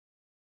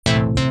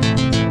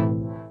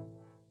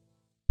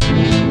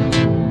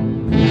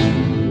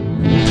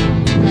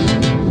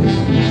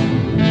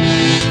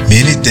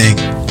think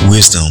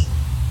wisdom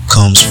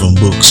comes from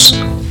books,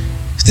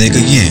 think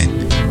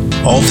again.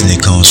 Often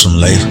it comes from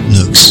life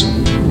nooks.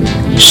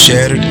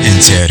 Shattered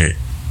and tattered,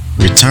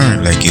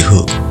 returned like a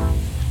hook.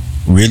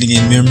 Reeling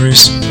in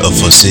memories of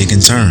forsaken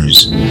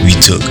turns we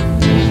took.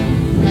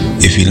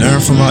 If we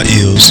learn from our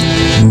ills,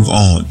 move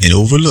on and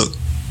overlook,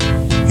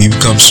 we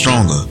become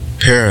stronger,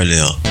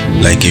 parallel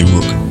like a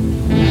rook.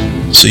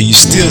 So you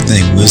still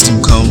think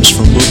wisdom comes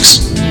from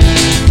books?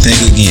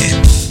 Think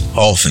again.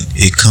 Often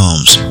it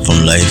comes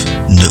from life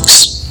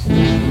nooks.